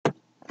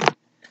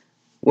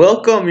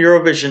Welcome,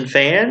 Eurovision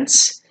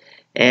fans,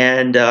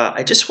 and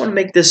I just want to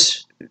make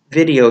this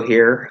video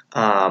here.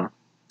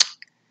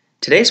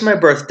 Today's my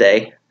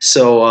birthday,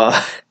 so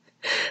I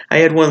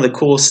had one of the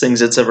coolest things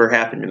that's ever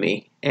happened to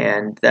me,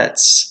 and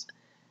that's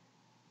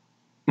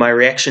my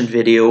reaction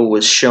video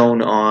was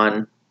shown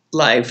on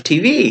live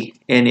TV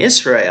in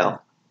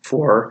Israel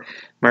for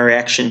my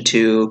reaction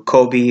to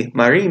Kobi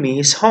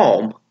Marimi's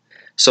Home.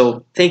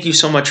 So thank you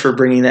so much for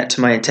bringing that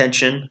to my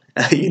attention.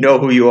 You know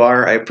who you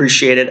are. I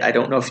appreciate it. I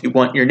don't know if you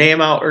want your name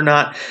out or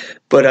not,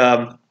 but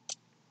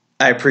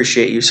I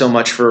appreciate you so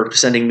much for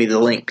sending me the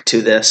link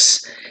to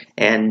this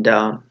and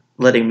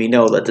letting me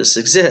know that this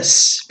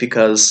exists,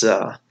 because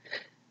that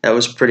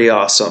was pretty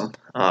awesome.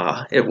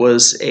 It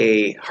was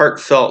a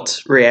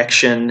heartfelt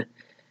reaction.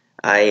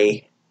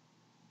 I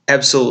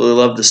absolutely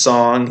love the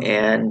song,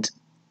 and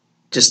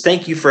just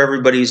thank you for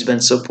everybody who's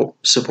been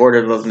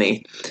supportive of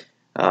me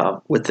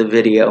with the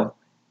video.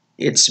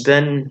 It's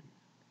been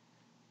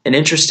an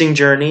interesting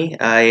journey.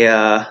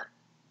 I've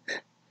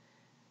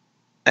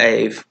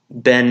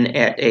been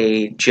at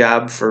a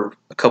job for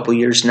a couple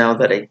years now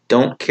that I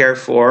don't care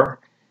for.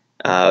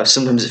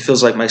 Sometimes it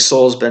feels like my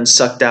soul's been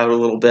sucked out a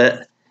little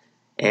bit,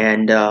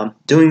 and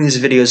doing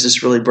these videos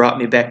just really brought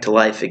me back to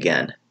life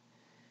again.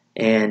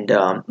 And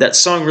that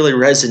song really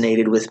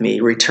resonated with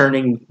me,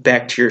 returning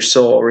back to your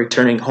soul,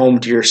 returning home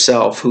to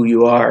yourself, who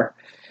you are.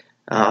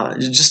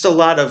 Just a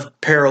lot of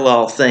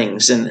parallel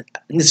things. And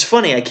it's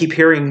funny, I keep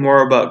hearing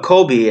more about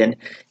Kobi, and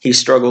he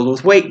struggled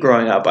with weight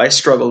growing up. I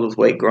struggled with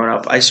weight growing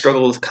up. I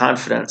struggled with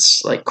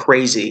confidence like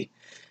crazy.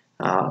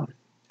 I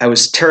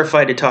was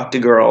terrified to talk to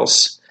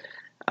girls.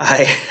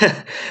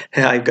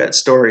 I've got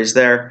stories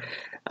there.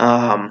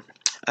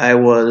 I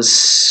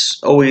was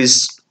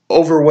always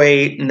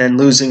overweight and then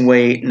losing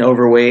weight and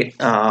overweight.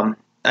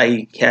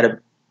 I had a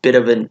bit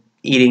of an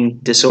eating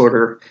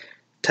disorder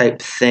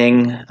type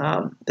thing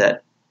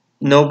that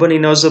nobody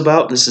knows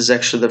about. This is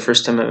actually the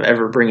first time I'm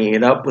ever bringing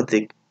it up, with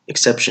the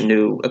exception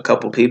to a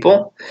couple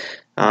people.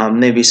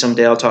 Maybe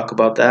someday I'll talk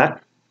about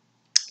that.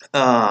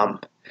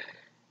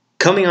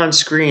 Coming on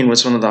screen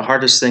was one of the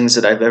hardest things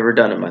that I've ever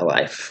done in my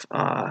life.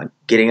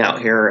 Getting out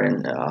here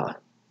and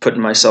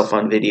putting myself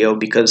on video,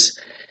 because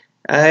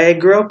I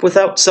grew up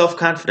without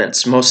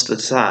self-confidence most of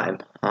the time.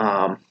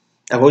 I've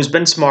always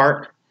been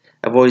smart.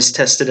 I've always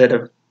tested at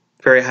a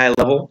very high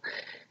level.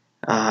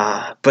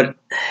 But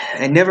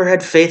I never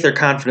had faith or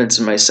confidence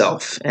in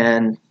myself,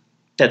 and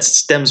that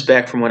stems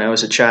back from when I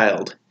was a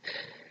child.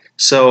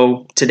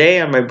 So today,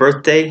 on my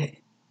birthday,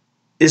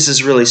 this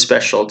is really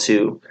special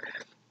to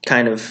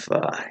kind of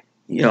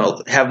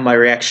have my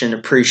reaction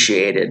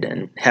appreciated,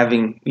 and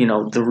having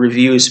the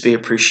reviews be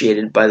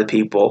appreciated by the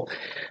people.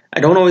 I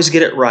don't always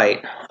get it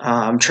right.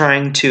 I'm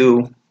trying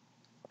to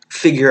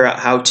figure out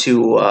how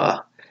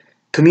to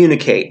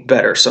communicate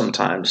better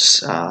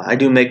sometimes. I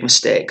do make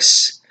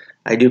mistakes.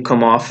 I do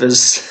come off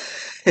as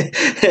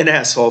an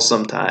asshole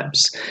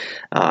sometimes.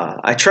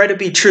 I try to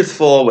be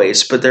truthful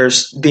always, but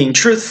there's being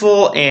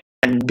truthful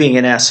and being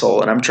an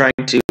asshole, and I'm trying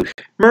to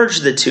merge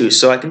the two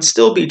so I can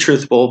still be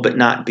truthful but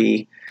not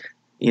be,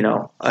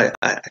 a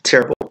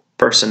terrible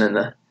person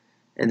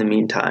in the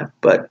meantime.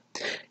 But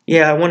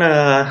yeah, I want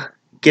to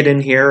get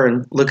in here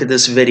and look at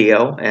this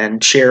video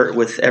and share it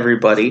with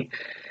everybody.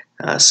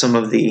 Some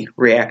of the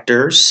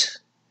reactors.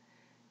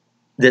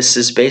 This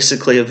is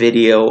basically a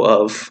video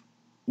of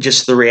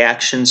just the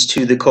reactions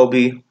to the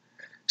Kobi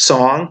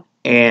song,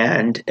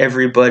 and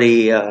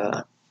everybody,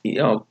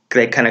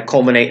 they kind of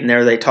culminate in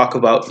there. They talk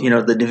about,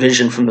 the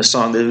division from the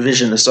song, the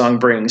division the song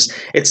brings.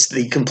 It's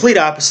the complete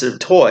opposite of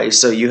Toy.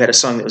 So you had a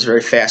song that was very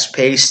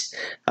fast-paced,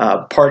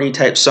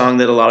 party-type song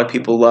that a lot of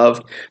people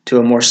loved, to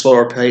a more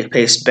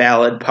slower-paced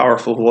ballad,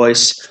 powerful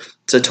voice.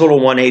 It's a total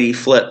 180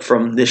 flip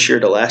from this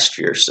year to last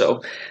year.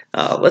 So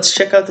let's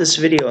check out this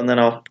video, and then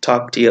I'll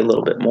talk to you a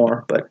little bit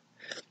more. But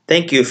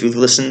thank you if you've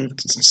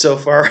listened so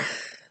far.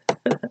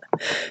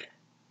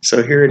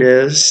 So here it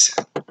is.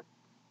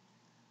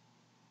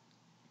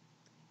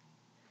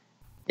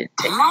 And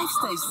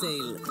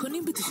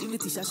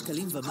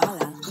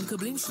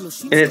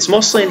it's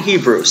mostly in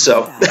Hebrew,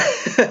 so.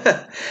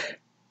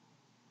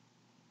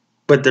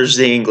 But there's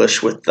the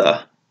English with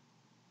the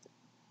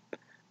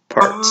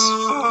parts.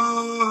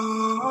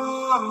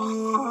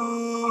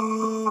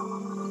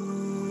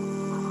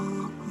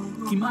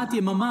 כמעט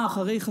יממה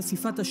אחרי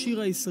חשיפת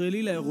השיר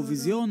הישראלי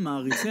לאירוויזיון,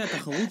 מעריצי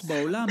התחרות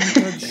בעולם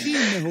מתרגשים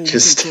מההוא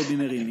של קובי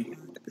מרימי.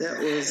 That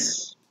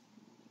was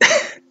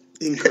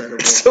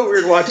incredible. So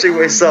weird watching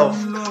myself.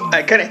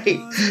 I kind of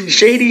hate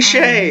Shady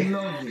Shay.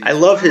 I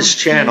love his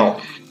channel.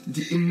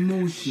 The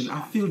emotion,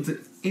 I feel the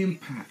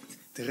impact.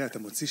 תראה, אתה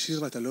מוציא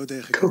שיר ואתה לא יודע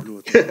איך יקבלו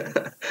אותו.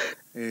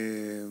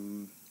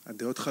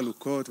 הדעות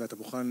חלוקות ואתה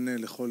מוכן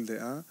לכל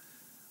דעה,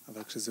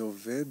 אבל כשזה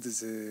עובד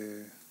זה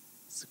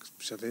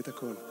שווה את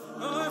הכל.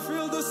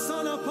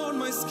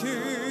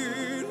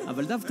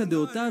 אבל דווקא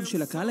דעותיו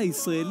של הקהל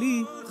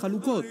הישראלי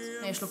חלוקות.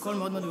 יש לו קול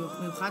מאוד מאוד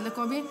מיוחד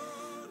לקובי,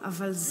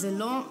 אבל זה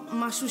לא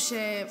משהו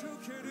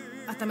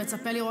שאתה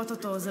מצפה לראות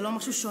אותו, זה לא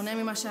משהו שונה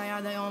ממה שהיה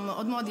עד היום,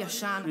 מאוד מאוד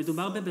ישן.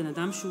 מדובר בבן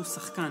אדם שהוא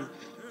שחקן.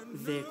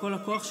 וכל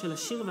הכוח של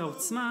השיר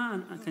והעוצמה,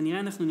 כנראה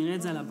אנחנו נראה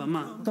את זה על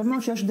הבמה. טוב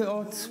מאוד שיש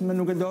דעות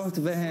מנוגדות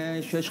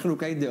ושיש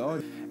חילוקי דעות.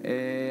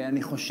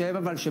 אני חושב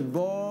אבל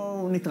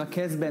שבואו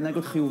נתרכז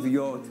באנרגיות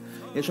חיוביות.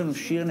 יש לנו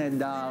שיר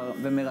נהדר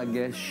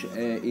ומרגש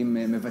עם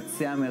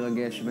מבצע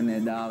מרגש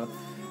ונהדר,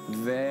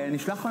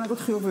 ונשלח אנרגיות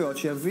חיוביות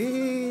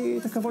שיביא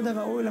את הכבוד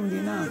הראוי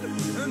למדינה.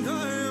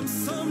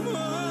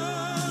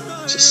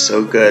 Just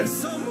so good.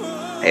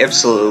 I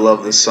absolutely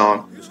love this song.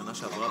 בשנה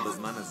שעברה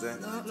בזמן הזה,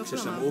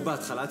 כששמעו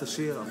בהתחלת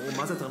השיר, אמרו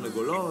מה זה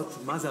תרנגולות,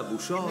 מה זה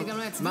הבושות,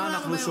 מה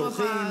אנחנו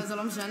שולחים,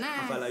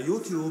 אבל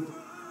היוטיוב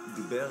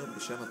דיבר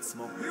בשם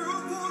עצמו.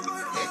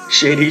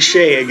 Shady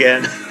Shay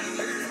again.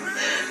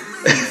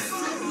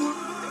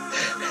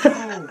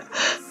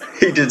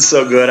 He did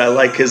so good. I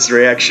like his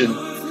reaction.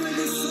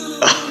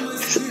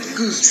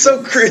 So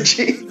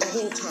cringy.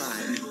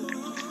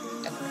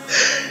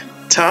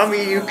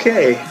 Tommy UK. I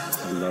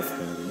love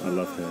him. I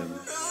love him.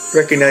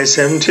 Recognize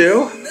him too?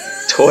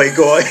 Toy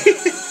Goy.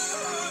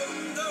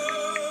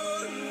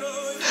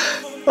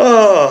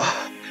 Oh.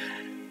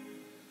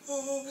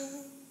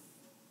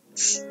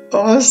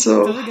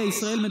 Awesome. כרגע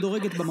ישראל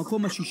מדורגת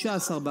במקום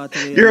ה-16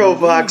 באתרי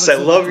Eurovox, I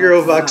love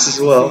Eurovox as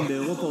well.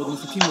 באירופה עוד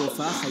מחכים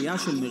להופעה חיה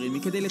של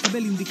מרימי כדי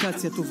לקבל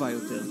אינדיקציה טובה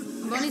יותר.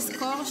 בוא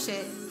נזכור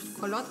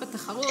שקולות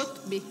בתחרות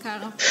בעיקר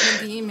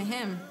מגיעים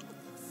מהם.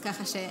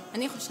 ככה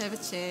שאני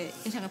חושבת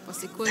שיש לנו פה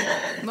סיכוי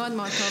מאוד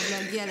מאוד טוב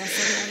להגיע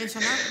לעשירייה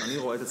הראשונה. אני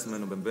רואה את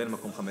עצמנו בין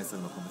מקום 15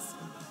 למקום 20.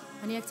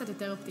 אני אהיה קצת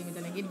יותר אופטימית,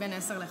 אני אגיד בין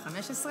 10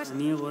 ל-15.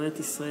 אני רואה את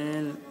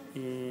ישראל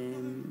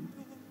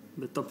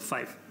בטופ 5.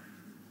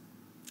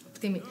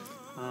 אופטימית.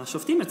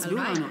 השופטים יצביעו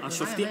לנו,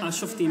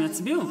 השופטים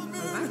יצביעו.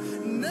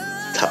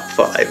 Top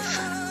 5.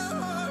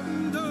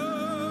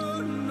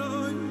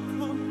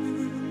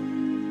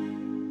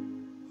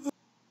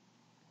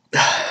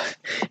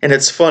 And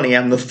it's funny,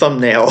 I'm the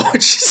thumbnail,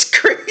 which is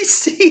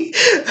crazy.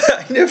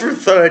 I never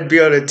thought I'd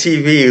be on a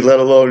TV, let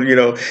alone,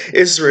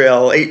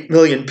 Israel, 8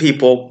 million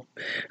people.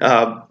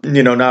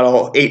 Not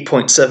all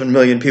 8.7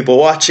 million people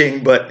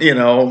watching, but,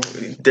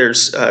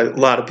 there's a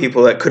lot of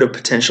people that could have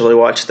potentially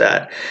watched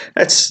that.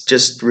 That's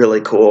just really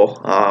cool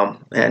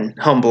and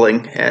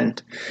humbling, and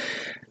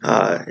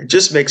it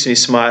just makes me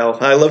smile.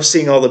 I love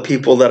seeing all the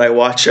people that I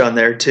watch on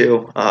there,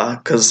 too,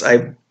 because I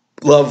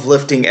love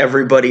lifting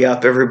everybody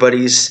up,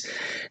 everybody's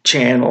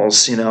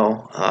channels,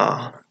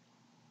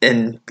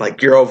 and like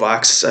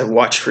Eurovox, I've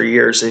watched for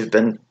years. They've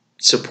been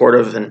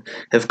supportive and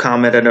have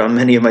commented on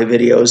many of my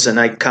videos, and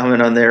I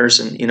comment on theirs,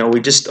 and we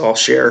just all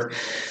share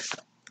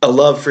a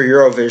love for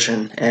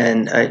Eurovision,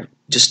 and I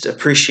just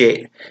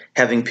appreciate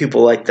having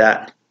people like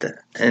that.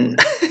 And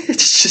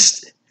it's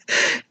just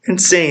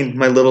insane,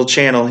 my little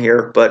channel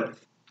here, but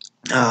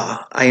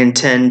I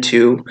intend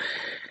to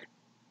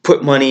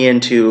put money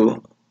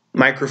into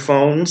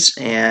microphones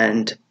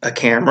and a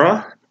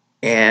camera,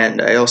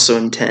 and I also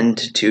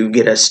intend to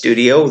get a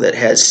studio that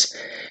has,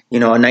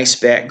 a nice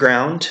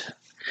background.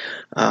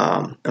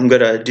 I'm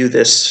going to do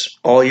this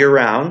all year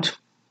round,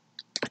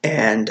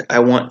 and I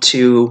want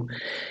to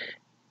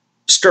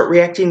start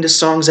reacting to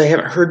songs I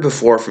haven't heard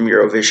before from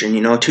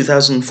Eurovision,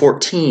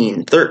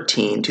 2014,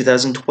 13,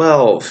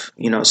 2012,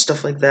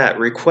 stuff like that.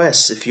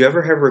 Requests. If you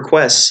ever have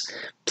requests,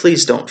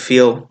 please don't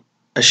feel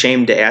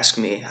ashamed to ask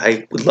me.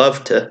 I would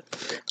love to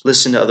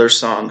listen to other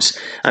songs.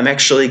 I'm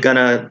actually going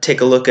to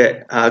take a look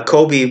at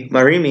Kobi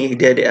Marimi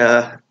did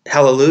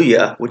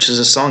Hallelujah, which is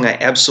a song I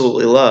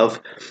absolutely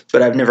love,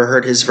 but I've never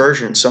heard his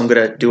version, so I'm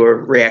going to do a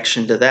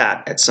reaction to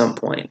that at some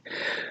point.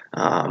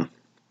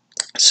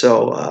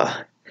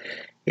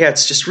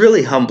 It's just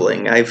really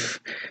humbling. I've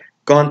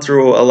gone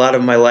through a lot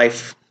of my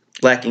life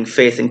lacking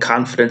faith and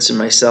confidence in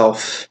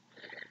myself.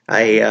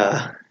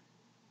 I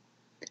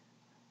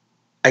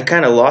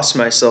kind of lost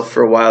myself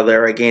for a while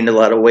there. I gained a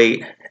lot of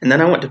weight. And then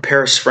I went to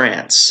Paris,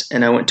 France,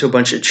 and I went to a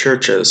bunch of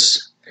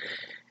churches.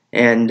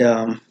 And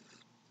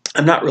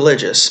I'm not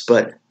religious,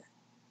 but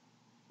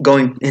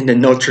going into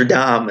Notre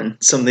Dame and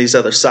some of these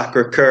other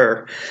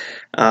Sacré-Cœur,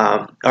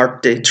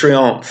 Arc de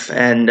Triomphe,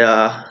 and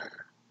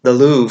the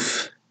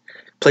Louvre,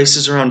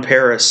 places around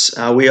Paris.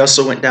 We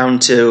also went down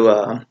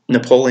to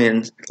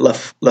Napoleon,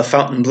 La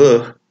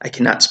Fontainebleau. I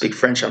cannot speak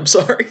French, I'm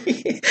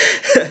sorry.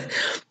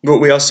 But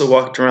we also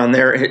walked around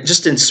there, and it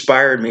just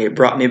inspired me. It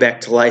brought me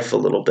back to life a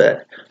little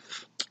bit.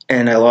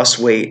 And I lost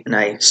weight, and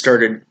I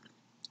started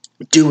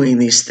doing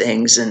these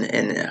things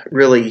and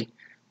really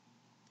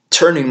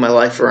turning my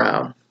life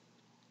around.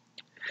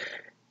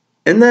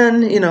 And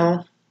then,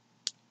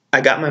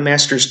 I got my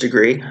master's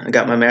degree. I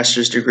got my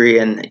master's degree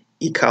in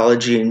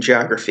ecology and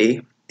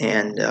geography,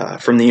 and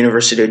from the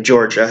University of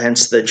Georgia,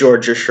 hence the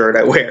Georgia shirt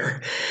I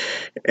wear.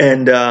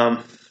 And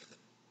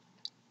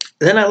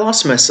then I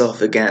lost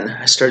myself again.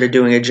 I started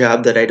doing a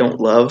job that I don't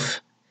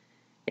love,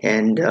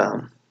 and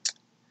it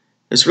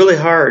was really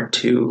hard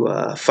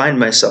to find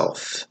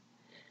myself.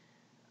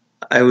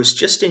 I was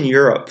just in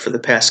Europe for the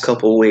past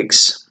couple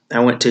weeks. I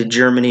went to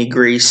Germany,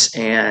 Greece,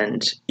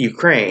 and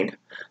Ukraine.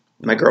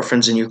 My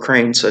girlfriend's in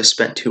Ukraine, so I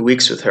spent 2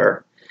 weeks with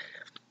her.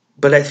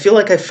 But I feel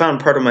like I found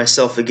part of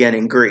myself again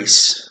in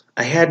Greece.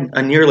 I had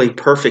a nearly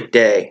perfect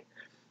day.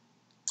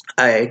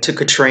 I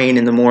took a train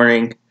in the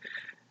morning.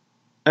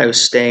 I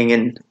was staying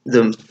in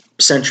the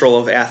central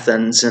of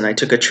Athens, and I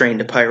took a train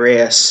to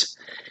Piraeus,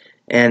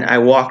 and I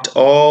walked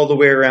all the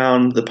way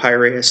around the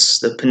Piraeus,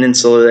 the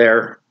peninsula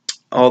there,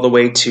 all the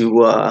way to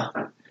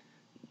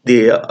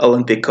the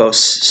Olympikos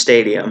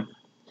Stadium,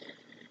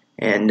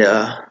 and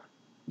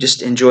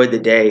just enjoyed the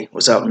day.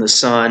 Was out in the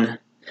sun.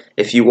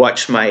 If you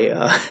watch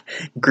my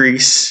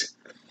Greece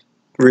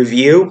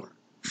review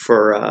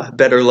for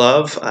Better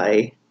Love,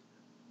 I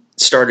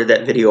started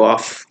that video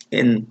off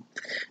in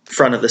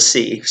front of the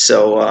sea.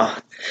 So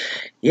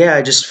yeah,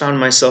 I just found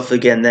myself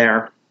again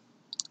there,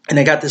 and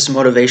I got this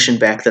motivation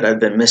back that I've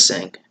been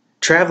missing.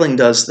 Traveling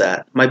does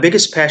that. My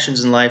biggest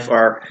passions in life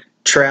are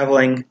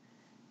traveling,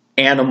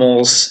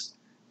 animals,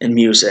 and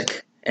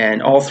music,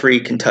 and all three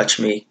can touch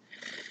me.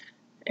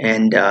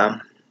 And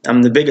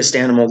I'm the biggest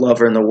animal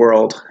lover in the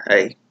world.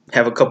 I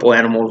have a couple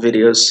animal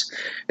videos.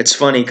 It's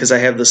funny because I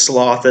have the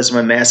sloth as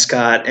my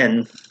mascot,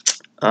 and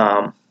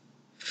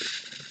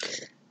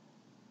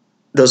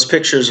those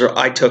pictures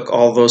I took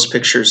all those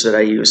pictures that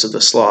I use of the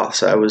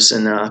sloths. I was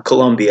in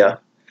Colombia,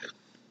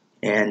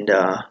 and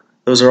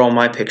those are all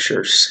my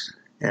pictures,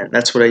 and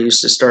that's what I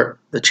used to start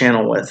the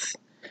channel with.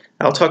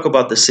 I'll talk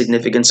about the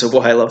significance of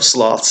why I love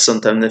sloths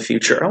sometime in the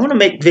future. I want to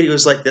make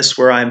videos like this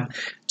where I'm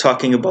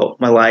talking about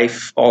my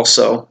life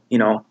also. You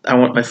know, I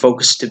want my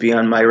focus to be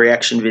on my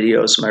reaction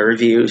videos, my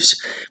reviews,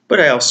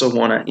 but I also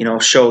want to, you know,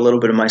 show a little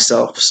bit of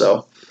myself.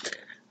 So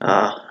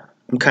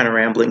I'm kind of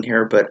rambling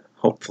here, but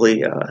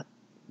hopefully,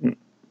 you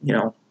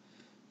know,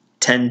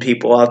 10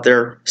 people out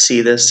there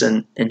see this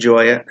and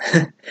enjoy it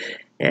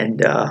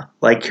and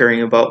like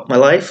hearing about my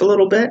life a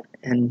little bit.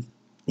 And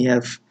yeah,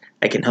 if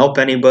I can help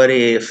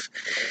anybody, if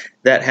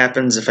that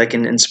happens, if I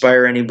can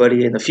inspire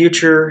anybody in the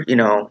future, you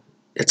know,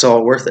 it's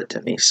all worth it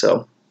to me.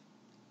 So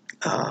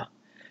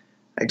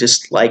I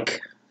just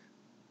like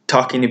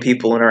talking to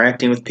people,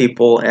 interacting with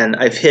people, and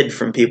I've hid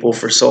from people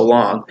for so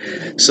long.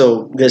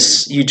 So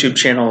this YouTube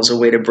channel is a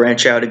way to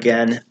branch out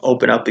again,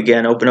 open up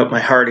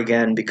my heart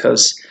again,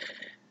 because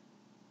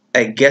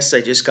I guess I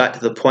just got to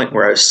the point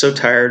where I was so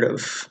tired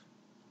of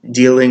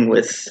dealing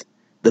with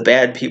the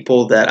bad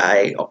people that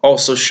I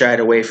also shied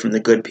away from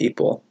the good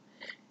people.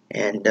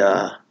 And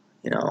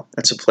you know,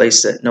 that's a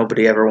place that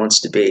nobody ever wants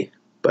to be.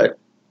 But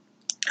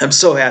I'm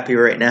so happy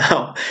right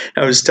now.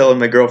 I was telling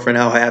my girlfriend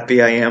how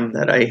happy I am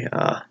that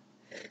I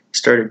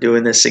started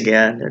doing this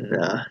again,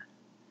 and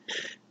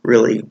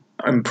really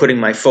I'm putting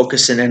my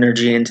focus and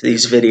energy into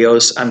these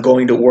videos. I'm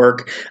going to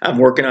work. I'm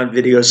working on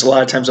videos. A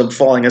lot of times I'm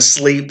falling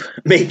asleep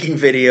making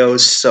videos.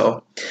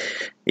 So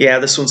yeah,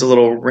 this one's a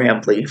little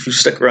rambly. If you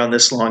stick around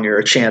this long, you're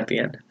a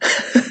champion.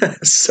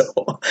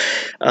 So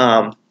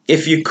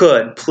if you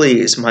could,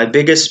 please, my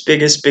biggest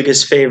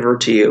favor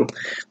to you,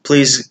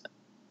 please,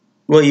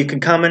 well, you can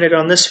comment it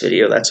on this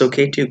video. That's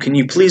okay too. Can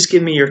you please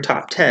give me your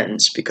top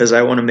 10s? Because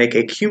I want to make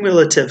a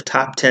cumulative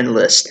top 10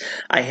 list.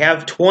 I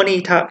have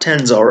 20 top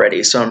 10s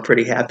already, so I'm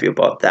pretty happy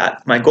about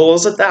that. My goal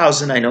is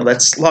 1,000. I know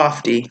that's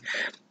lofty,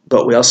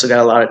 but we also got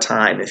a lot of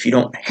time. If you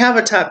don't have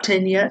a top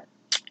 10 yet,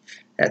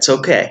 that's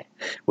okay.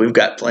 We've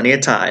got plenty of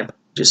time.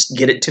 Just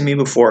get it to me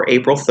before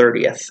April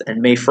 30th.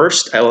 And May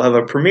 1st, I will have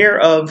a premiere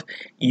of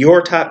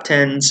your top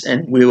 10s,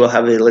 and we will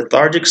have a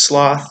Lethargic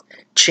Sloth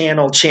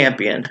channel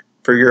champion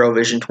for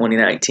Eurovision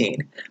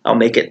 2019. I'll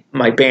make it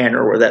my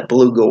banner where that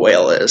beluga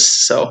whale is.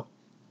 So,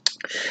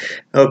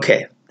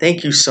 okay.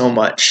 Thank you so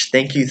much.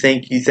 Thank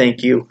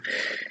you.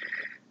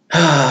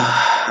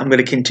 I'm going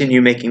to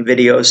continue making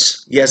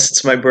videos. Yes,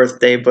 it's my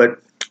birthday,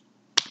 but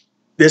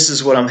this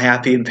is what I'm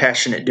happy and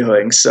passionate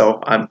doing. So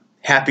I'm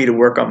happy to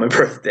work on my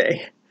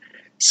birthday.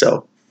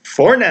 So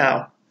for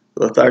now,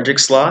 Lethargic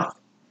Sloth,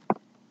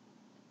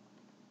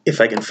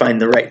 if I can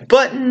find the right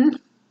button,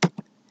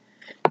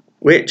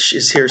 which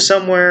is here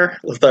somewhere,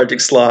 Lethargic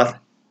Sloth,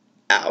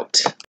 out.